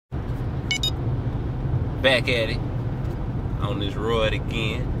back at it on this road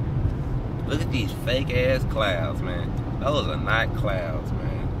again. Look at these fake ass clouds, man. Those are not clouds,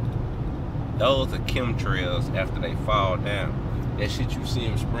 man. Those are chemtrails after they fall down. That shit you see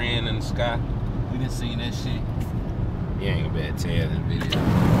them spraying in the sky. We done seen that shit. You ain't gonna be able to tell in the video.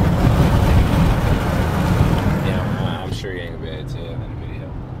 Yeah, I'm sure you ain't gonna be able to tell in the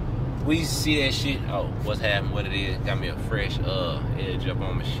video. We see that shit. Oh, what's happening? What it is? Got me a fresh edge up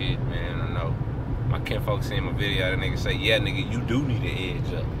on my shit, man. I know. My kinfolk seen my video. That nigga say, yeah, nigga, you do need an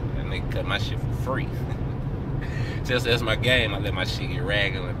edge up. That nigga cut my shit for free. Just that's my game. I let my shit get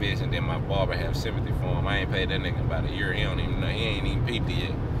ragged and bitch, and then my barber have sympathy for him. I ain't paid that nigga about a year. He don't even know. He ain't even peeped it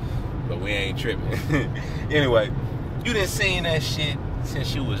yet. But we ain't tripping. Anyway, you done seen that shit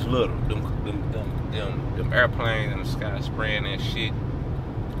since you was little. Them airplanes in the sky spraying that shit.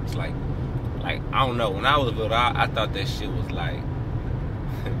 It's like I don't know. When I was little, I thought that shit was like.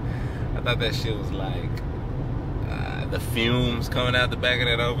 I thought that shit was like the fumes coming out the back of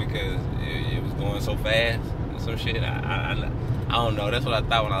that O because it was going so fast and some shit. I don't know. That's what I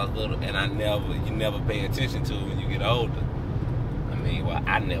thought when I was little, and you never pay attention to it when you get older. I mean, well,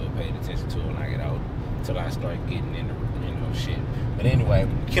 I never paid attention to it when I get older until I started getting into shit. But anyway,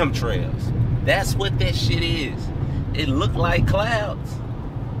 chemtrails. That's what that shit is. It look like clouds.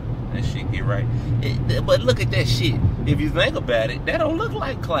 That shit get right. But look at that shit. If you think about it, that don't look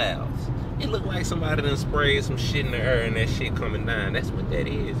like clouds. It look like somebody done sprayed some shit in the air and that shit coming down. That's what that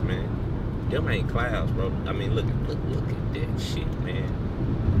is, man. Them ain't clouds, bro. I mean, look at that shit, man.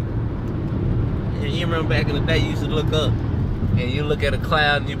 And you remember back in the day, you used to look up and you look at a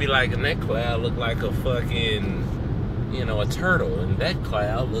cloud and you be like, and that cloud look like a fucking, a turtle, and that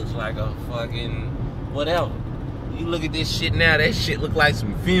cloud looks like a fucking whatever. You look at this shit now, that shit look like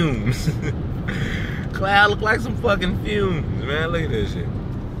some fumes. Cloud look like some fucking fumes, man. Look at this shit.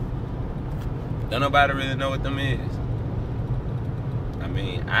 Don't nobody really know what them is. I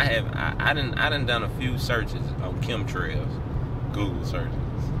mean, I done done a few searches on chemtrails, Google searches.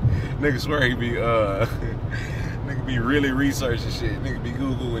 Nigga swear he be nigga be really researching shit. Nigga be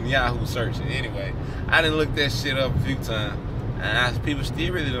Google and Yahoo searching. Anyway, I done looked that shit up a few times, and people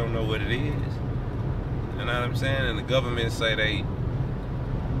still really don't know what it is. You know what I'm saying? And the government say they,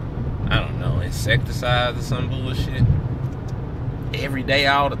 I don't know, insecticides or some bullshit. Every day,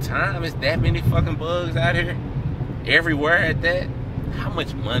 all the time. It's that many fucking bugs out here. Everywhere at that. How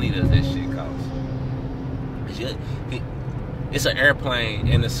much money does that shit cost? It's an airplane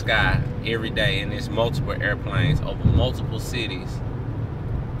in the sky every day, and there's multiple airplanes over multiple cities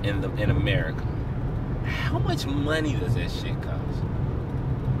in America. How much money does that shit cost?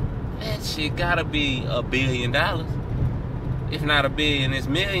 That shit gotta be $1 billion. If not $1 billion, it's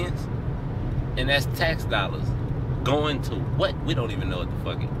millions. And that's tax dollars going to what? We don't even know what the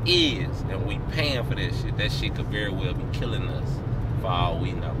fuck it is. And we paying for that shit. That shit could very well be killing us for all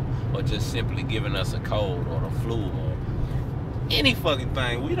we know. Or just simply giving us a cold or the flu or any fucking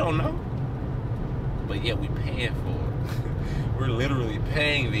thing. We don't know. But yet we paying for it. We're literally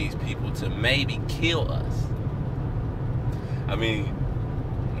paying these people to maybe kill us. I mean,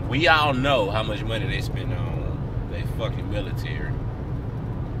 we all know how much money they spend on their fucking military.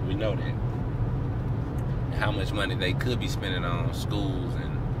 We know that. How much money they could be spending on schools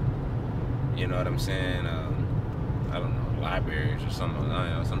and, you know what I'm saying? I don't know, libraries or something,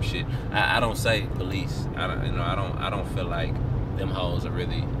 some shit. I don't say police. I don't feel like them hoes are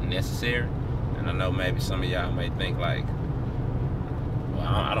really necessary. And I know maybe some of y'all may think like, well,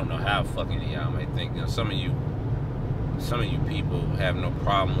 I don't know how fucking y'all may think. Some of you people have no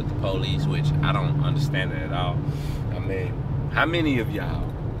problem with the police, which I don't understand it at all. I mean, how many of y'all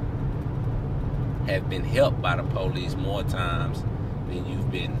have been helped by the police more times than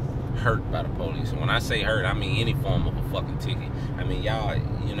you've been hurt by the police? And when I say hurt, I mean any form of a fucking ticket. I mean, y'all,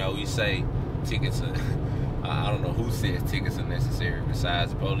 you say tickets are, I don't know who says tickets are necessary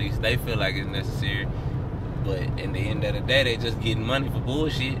besides the police. They feel like it's necessary, but in the end of the day, they just getting money for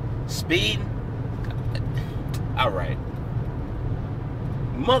bullshit. Speeding? Alright.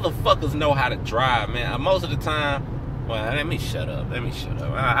 Motherfuckers know how to drive, man. Most of the time, well, let me shut up.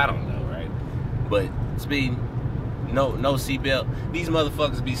 I don't know, right? But speeding, no seatbelt. These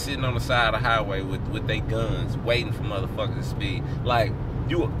motherfuckers be sitting on the side of the highway with their guns, waiting for motherfuckers to speed. Like,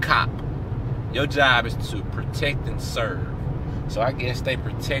 you a cop. Your job is to protect and serve. So I guess they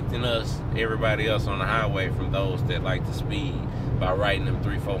protecting us, everybody else on the highway, from those that like to speed by writing them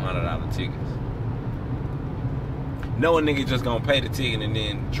 $300-$400 tickets. No nigga just gonna pay the ticket and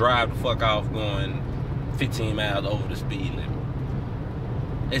then drive the fuck off going 15 miles over the speed limit.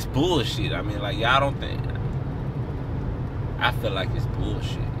 It's bullshit. I mean, like, y'all don't think. I feel like it's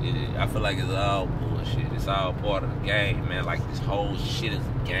bullshit. I feel like it's all bullshit. It's all part of the game, man. Like, this whole shit is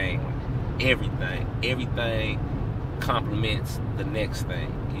a game. Everything complements the next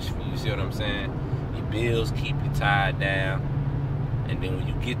thing. You see what I'm saying? Your bills keep you tied down. And then when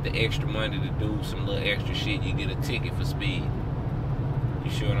you get the extra money to do some little extra shit, you get a ticket for speed.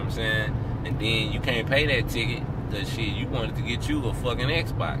 You see what I'm saying? And then you can't pay that ticket because shit, you wanted to get you a fucking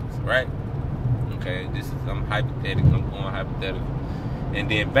Xbox, right? Okay, I'm hypothetical. I'm going hypothetical. And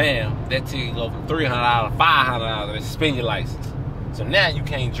then bam, that ticket go from $300 to $500 and suspend your license. So now you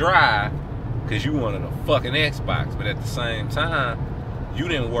can't drive because you wanted a fucking Xbox. But at the same time, you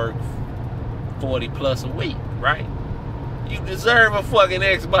didn't work 40 plus a week, right? You deserve a fucking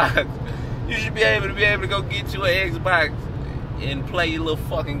Xbox. You should be able to go get you an Xbox and play your little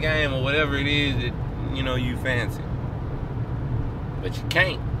fucking game or whatever it is that, you know, you fancy. But you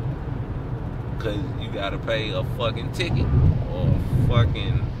can't. Because you gotta pay a fucking ticket or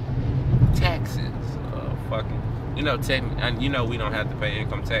fucking taxes or fucking, you know, we don't have to pay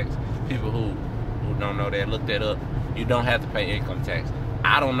income tax. People who don't know that, look that up. You don't have to pay income tax.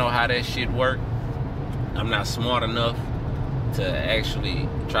 I don't know how that shit work. I'm not smart enough to actually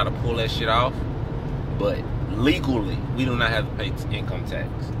try to pull that shit off. But legally, we do not have to pay income tax.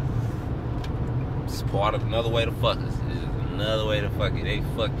 It's part of another way to fuck us. It's another way to fuck it.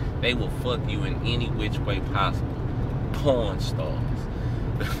 They will fuck you in any which way possible. Porn stars.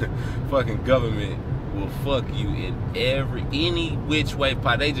 The fucking government will fuck you in any which way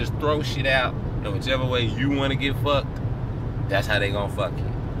possible. They just throw shit out, and whichever way you want to get fucked, that's how they gonna fuck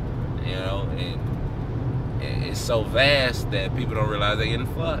you. You know, and it's so vast that people don't realize they're getting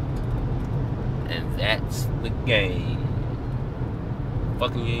fucked. And that's the game.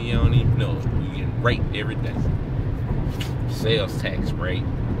 Fucking you don't even know. You get raped every day. Sales tax rate,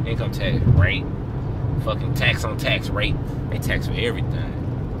 income tax rate, fucking tax on tax rate. They tax for everything.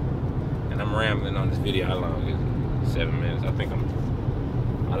 And I'm rambling on this video. How long is it? 7 minutes. I think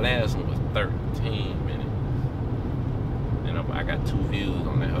my last one was 13 minutes. And I got 2 views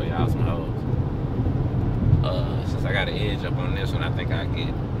on that. Oh, y'all some hoes. Since I got an edge up on this one, I think I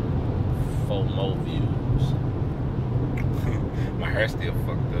get 4 more views. My hair still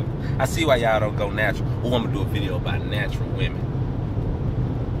fucked up. I see why y'all don't go natural. Oh, I'm gonna do a video about natural women.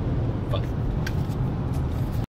 Fuck it.